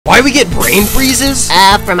Why we get brain freezes?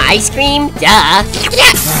 From ice cream? Duh.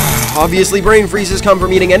 Obviously, brain freezes come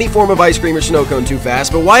from eating any form of ice cream or snow cone too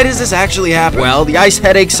fast, but why does this actually happen? Well, the ice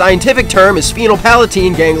headache's scientific term is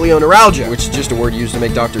phenylpalatine ganglioneuralgia, which is just a word used to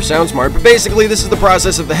make doctors sound smart, but basically this is the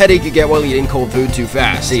process of the headache you get while eating cold food too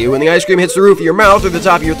fast. See, when the ice cream hits the roof of your mouth or the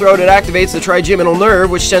top of your throat, it activates the trigeminal nerve,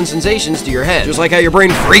 which sends sensations to your head. Just like how your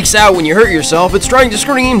brain freaks out when you hurt yourself, it's trying to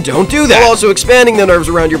scream, don't do that, while also expanding the nerves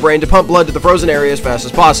around your brain to pump blood to the frozen area as fast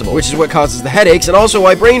as possible, which is what causes the headaches, and also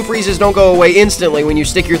why brain freezes don't go away instantly when you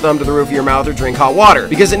stick your thumb to the roof of your mouth or drink hot water,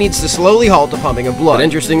 because it needs to slowly halt the pumping of blood. But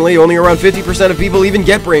interestingly, only around 50% of people even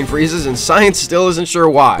get brain freezes, and science still isn't sure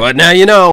why. But now you know.